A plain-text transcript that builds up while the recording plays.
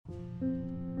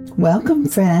Welcome,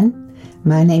 friend.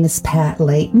 My name is Pat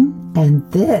Layton,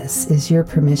 and this is your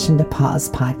Permission to Pause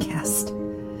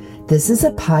podcast. This is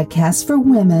a podcast for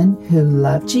women who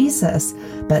love Jesus,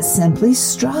 but simply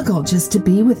struggle just to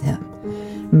be with Him.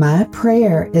 My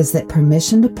prayer is that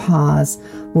Permission to Pause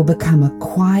will become a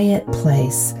quiet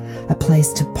place, a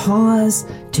place to pause,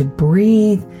 to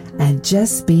breathe, and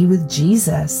just be with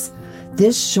Jesus.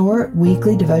 This short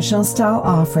weekly devotional style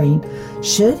offering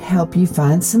should help you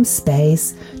find some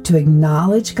space to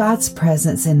acknowledge God's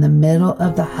presence in the middle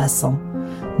of the hustle.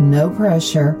 No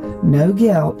pressure, no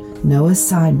guilt, no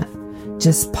assignment.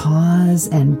 Just pause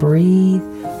and breathe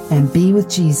and be with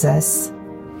Jesus.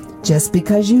 Just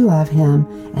because you love Him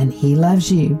and He loves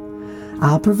you.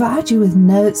 I'll provide you with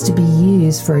notes to be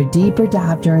used for a deeper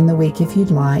dive during the week if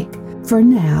you'd like. For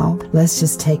now, let's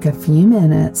just take a few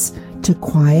minutes to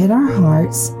quiet our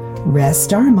hearts,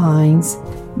 rest our minds,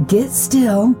 get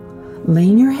still,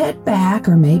 lean your head back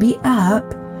or maybe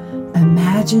up.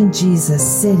 Imagine Jesus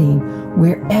sitting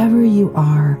wherever you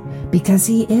are because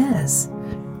He is.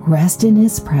 Rest in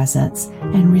His presence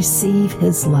and receive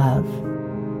His love.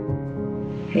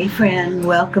 Hey friend,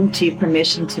 welcome to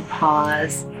Permission to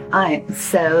Pause. I am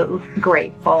so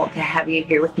grateful to have you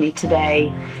here with me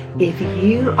today. If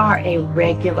you are a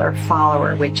regular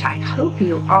follower, which I hope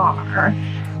you are,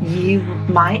 you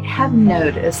might have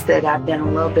noticed that I've been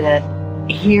a little bit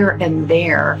here and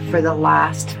there for the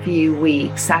last few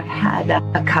weeks. I've had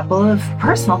a couple of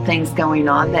personal things going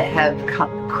on that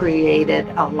have created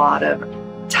a lot of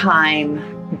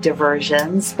time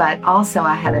diversions, but also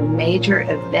I had a major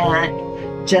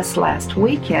event just last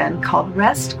weekend called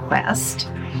Rest Quest,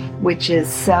 which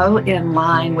is so in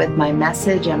line with my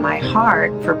message and my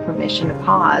heart for Permission to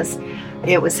Pause.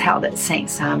 It was held at St.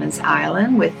 Simon's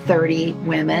Island with 30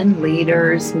 women,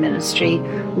 leaders, ministry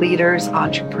leaders,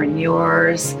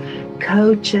 entrepreneurs,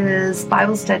 coaches,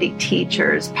 Bible study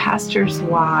teachers, pastors'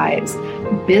 wives,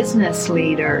 business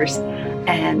leaders,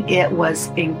 and it was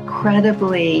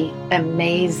incredibly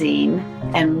amazing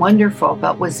and wonderful,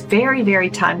 but was very, very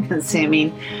time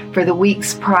consuming for the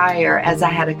weeks prior, as I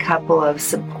had a couple of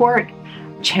support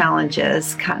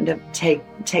challenges kind of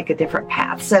take a different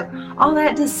path. So all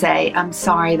that to say, I'm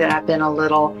sorry that I've been a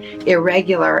little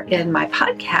irregular in my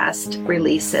podcast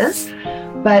releases,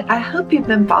 but I hope you've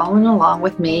been following along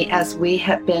with me as we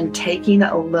have been taking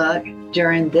a look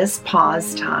during this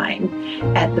pause time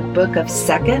at the book of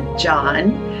 2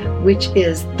 John, which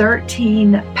is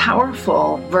 13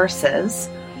 powerful verses.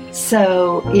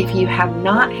 So if you have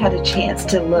not had a chance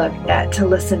to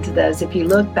listen to those, if you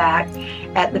look back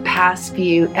at the past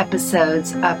few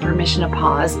episodes of Permission to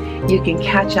Pause, you can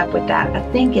catch up with that.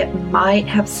 I think it might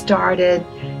have started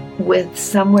with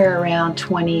somewhere around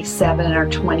 27 or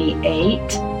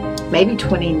 28, maybe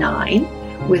 29.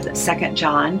 With 2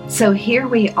 John. So here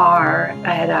we are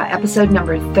at episode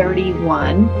number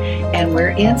 31, and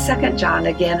we're in 2 John.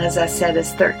 Again, as I said,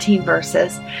 it's 13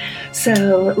 verses.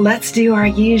 So let's do our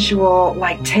usual,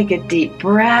 take a deep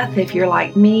breath. If you're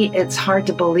like me, it's hard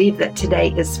to believe that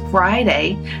today is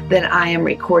Friday that I am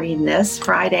recording this.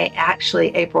 Friday,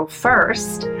 actually April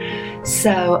 1st.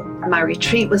 So my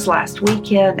retreat was last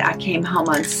weekend. I came home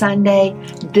on Sunday.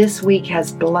 This week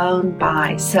has blown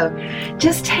by. So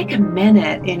just take a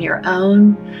minute in your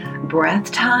own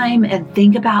breath time and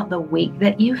think about the week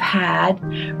that you've had,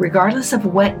 regardless of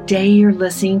what day you're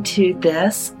listening to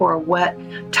this or what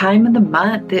time of the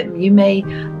month that you may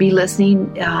be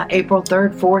listening, April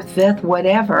 3rd, 4th, 5th,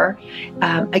 whatever.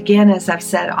 Again, as I've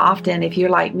said often, if you're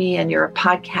like me and you're a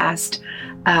podcast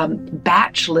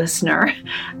batch listener,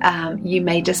 you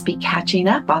may just be catching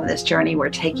up on this journey we're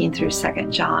taking through 2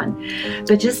 John.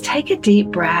 But just take a deep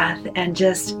breath and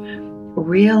just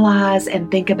realize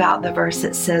and think about the verse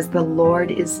that says, "The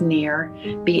Lord is near.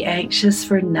 Be anxious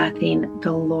for nothing.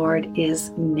 The Lord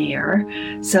is near."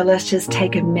 So let's just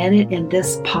take a minute in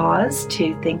this pause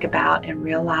to think about and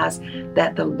realize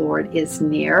that the Lord is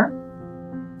near.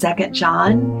 2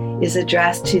 John is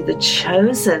addressed to the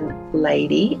chosen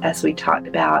lady, as we talked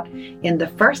about in the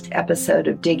first episode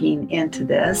of digging into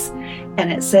this.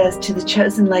 And it says, "To the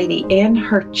chosen lady and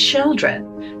her children,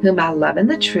 whom I love in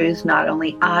the truth, not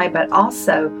only I, but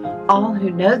also all who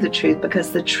know the truth,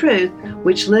 because the truth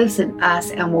which lives in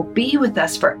us and will be with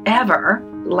us forever."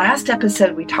 Last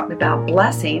episode, we talked about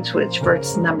blessings, which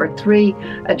verse number 3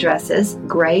 addresses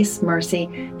grace, mercy,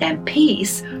 and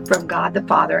peace from God the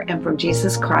Father and from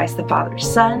Jesus Christ, the Father's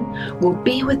Son, will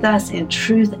be with us in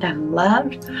truth and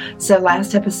love. So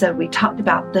last episode, we talked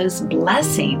about those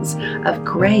blessings of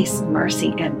grace,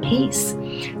 mercy, and peace.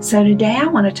 So today, I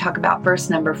want to talk about verse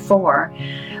number 4,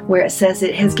 where it says,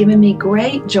 "It has given me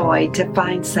great joy to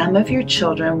find some of your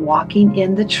children walking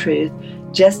in the truth,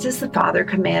 just as the Father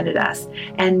commanded us.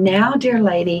 And now, dear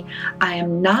lady, I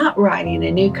am not writing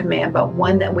a new command, but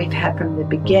one that we've had from the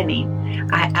beginning.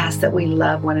 I ask that we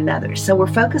love one another." So we're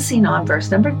focusing on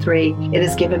verse number 3. "It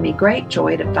has given me great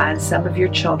joy to find some of your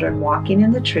children walking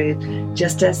in the truth,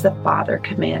 just as the Father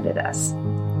commanded us."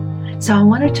 So I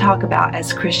want to talk about,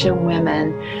 as Christian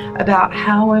women, about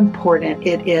how important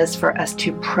it is for us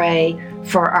to pray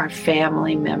for our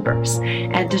family members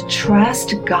and to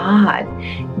trust God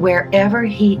wherever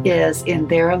He is in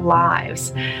their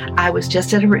lives. I was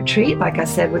just at a retreat, like I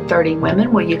said, with 30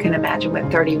 women. Well, you can imagine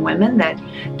with 30 women that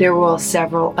there were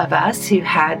several of us who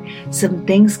had some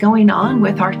things going on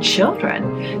with our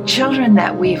children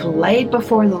that we've laid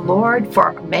before the Lord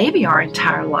for maybe our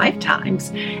entire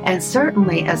lifetimes. And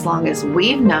certainly as long as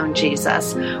we've known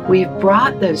Jesus, we've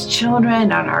brought those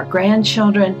children and our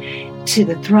grandchildren to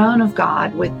the throne of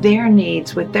God with their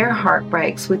needs, with their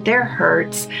heartbreaks, with their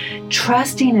hurts,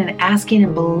 trusting and asking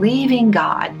and believing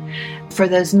God for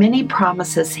those many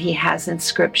promises He has in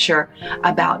Scripture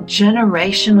about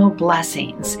generational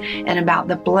blessings and about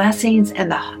the blessings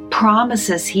and the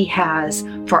promises He has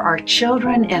for our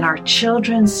children and our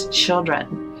children's children.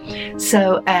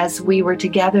 So as we were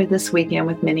together this weekend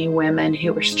with many women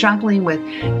who were struggling with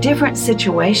different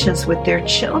situations with their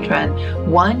children,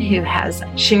 one who has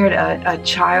shared a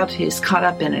child who's caught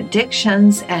up in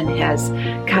addictions and has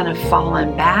kind of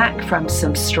fallen back from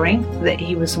some strength that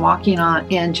he was walking on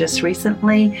in just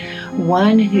recently,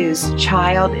 one whose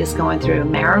child is going through a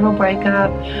marital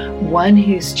breakup, one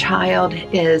whose child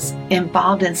is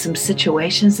involved in some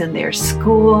situations in their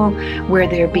school where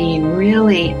they're being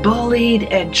really bullied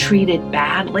and treated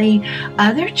badly,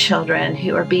 other children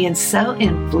who are being so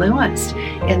influenced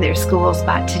in their schools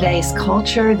by today's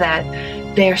culture that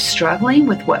they're struggling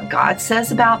with what God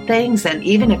says about things, and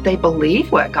even if they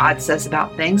believe what God says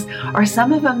about things, or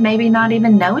some of them maybe not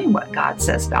even knowing what God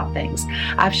says about things.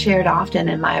 I've shared often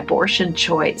in my abortion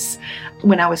choice.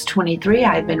 When I was 23,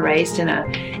 I had been raised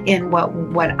in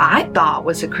what I thought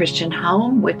was a Christian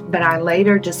home, but I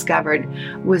later discovered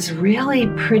was really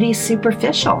pretty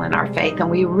superficial in our faith, and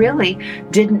we really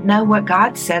didn't know what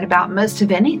God said about most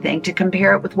of anything to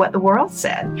compare it with what the world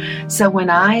said. So when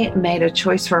I made a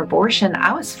choice for abortion,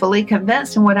 I was fully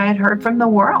convinced in what I had heard from the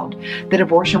world, that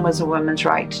abortion was a woman's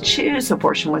right to choose,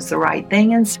 abortion was the right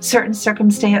thing in certain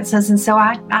circumstances, and so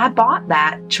I bought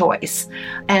that choice.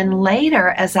 And later,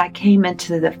 as I came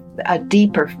into a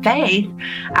deeper faith,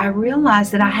 I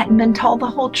realized that I hadn't been told the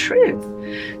whole truth.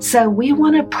 So we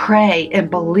want to pray and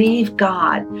believe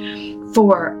God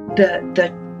for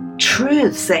the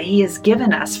truths that He has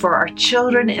given us for our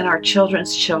children and our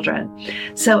children's children.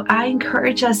 So I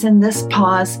encourage us in this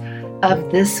pause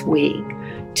of this week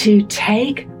to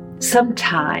take some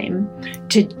time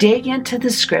to dig into the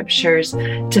Scriptures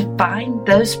to find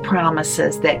those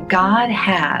promises that God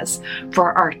has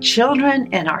for our children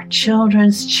and our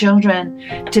children's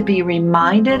children, to be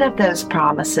reminded of those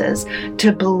promises,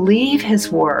 to believe His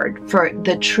Word for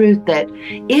the truth that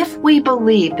if we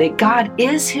believe that God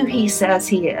is who He says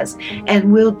He is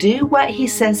and will do what He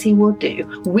says He will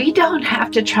do, we don't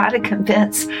have to try to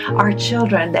convince our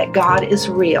children that God is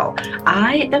real.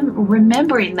 I am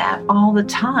remembering that all the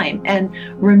time, and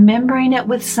remembering it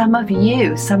with some of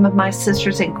you, some of my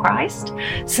sisters in Christ,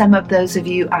 some of those of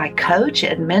you I coach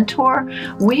and mentor.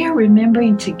 We are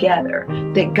remembering together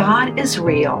that God is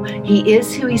real. He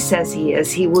is who He says He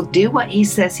is. He will do what He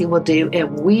says He will do,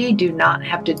 and we do not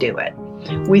have to do it.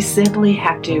 We simply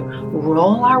have to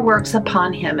roll our works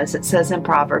upon Him, as it says in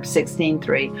Proverbs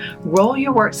 16:3. Roll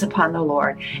your works upon the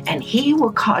Lord, and He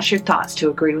will cause your thoughts to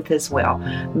agree with His will.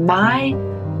 My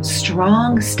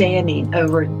strong standing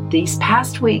over these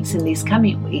past weeks and these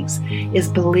coming weeks is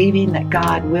believing that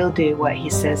God will do what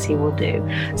He says He will do.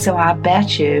 So I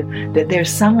bet you that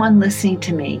there's someone listening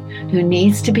to me who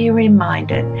needs to be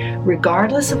reminded,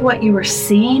 regardless of what you are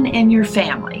seeing in your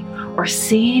family or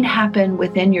seeing happen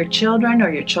within your children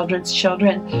or your children's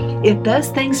children, if those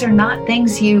things are not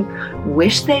things you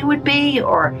wish they would be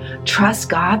or trust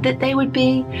God that they would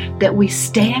be, that we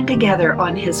stand together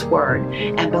on His Word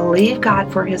and believe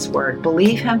God for His Word,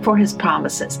 believe Him for His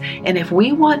promises. And if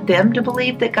we want them to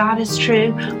believe that God is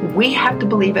true, we have to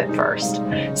believe it first.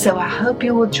 So I hope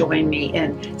you will join me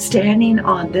in standing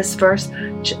on this verse,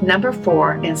 number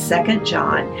 4 in 2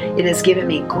 John. It has given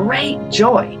me great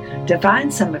joy to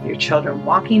find some of your children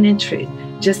walking in truth,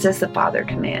 just as the Father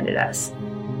commanded us.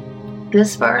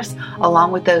 this verse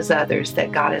along with those others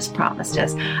that God has promised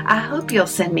us. I hope you'll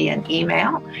send me an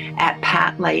email at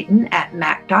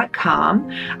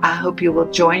patlayton@mac.com. I hope you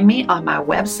will join me on my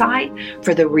website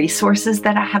for the resources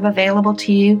that I have available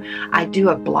to you. I do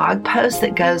a blog post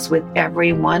that goes with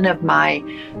every one of my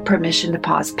Permission to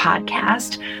Pause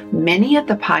podcast. Many of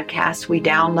the podcasts, we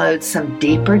download some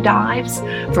deeper dives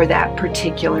for that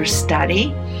particular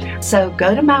study. So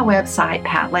go to my website,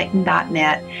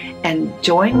 patlayton.net, and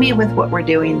join me with what we're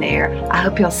doing there. I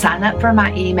hope you'll sign up for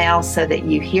my email so that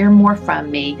you hear more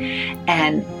from me,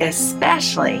 and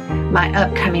especially my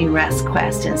upcoming Rest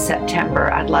Quest in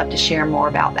September. I'd love to share more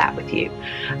about that with you.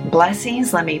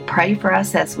 Blessings. Let me pray for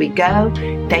us as we go.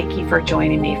 Thank you for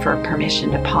joining me for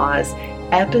Permission to Pause,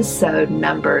 episode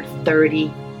number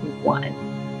 31.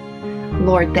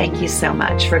 Lord, thank you so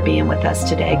much for being with us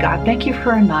today. God, thank you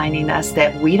for reminding us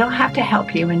that we don't have to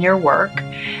help you in your work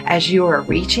as you are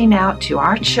reaching out to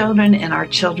our children and our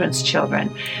children's children.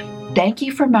 Thank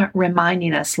you for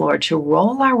reminding us, Lord, to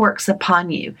roll our works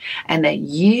upon you, and that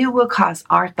you will cause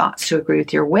our thoughts to agree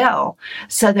with your will,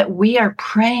 so that we are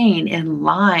praying in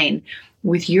line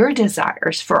with your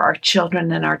desires for our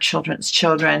children and our children's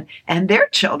children and their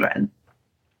children.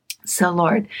 So,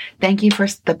 Lord, thank you for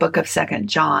the book of 2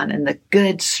 John and the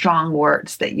good, strong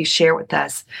words that you share with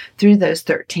us through those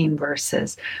 13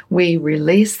 verses. We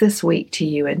release this week to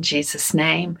you in Jesus'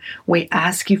 name. We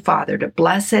ask you, Father, to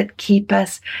bless it, keep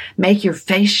us, make your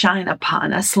face shine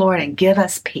upon us, Lord, and give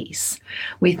us peace.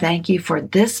 We thank you for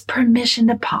this permission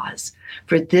to pause,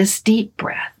 for this deep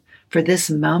breath, for this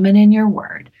moment in your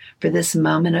word, for this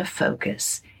moment of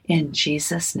focus. In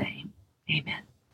Jesus' name, amen.